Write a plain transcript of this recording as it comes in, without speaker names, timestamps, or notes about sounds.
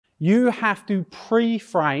You have to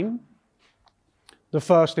pre-frame the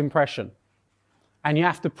first impression. And you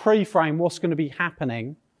have to pre-frame what's going to be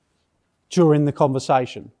happening during the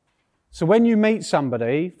conversation. So when you meet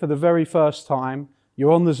somebody for the very first time,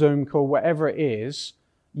 you're on the Zoom call, whatever it is,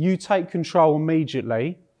 you take control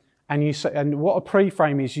immediately, and what a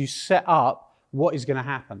pre-frame is, you set up what is going to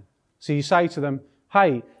happen. So you say to them,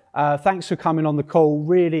 hey, thanks for coming on the call,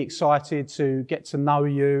 really excited to get to know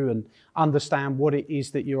you and understand what it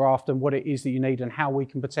is that you're after and what it is that you need and how we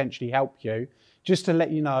can potentially help you. Just to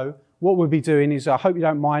let you know, what we'll be doing is, I hope you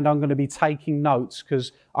don't mind, I'm going to be taking notes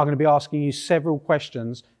because I'm going to be asking you several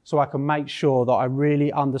questions so I can make sure that I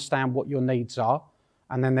really understand what your needs are.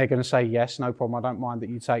 And then they're going to say, yes, no problem, I don't mind that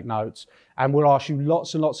you take notes. And we'll ask you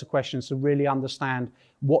lots and lots of questions to really understand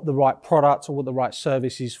what the right product or what the right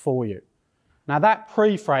service is for you. Now that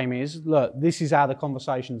pre-frame is, look, this is how the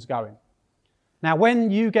conversation's going. Now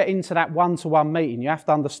when you get into that one-to-one meeting, you have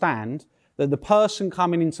to understand that the person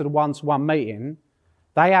coming into the one-to-one meeting,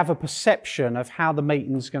 they have a perception of how the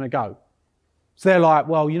meeting's going to go. So they're like,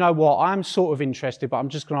 well, you know what, I'm sort of interested, but I'm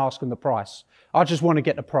just going to ask them the price. I just want to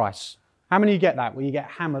get the price. How many of you get that? Well, you get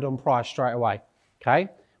hammered on price straight away, okay?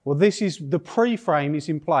 Well, the pre-frame is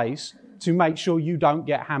in place to make sure you don't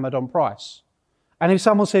get hammered on price. And if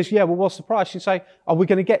someone says, yeah, well, what's the price? You say, oh, we're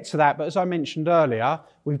going to get to that, but as I mentioned earlier,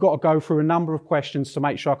 we've got to go through a number of questions to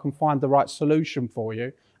make sure I can find the right solution for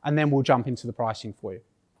you, and then we'll jump into the pricing for you.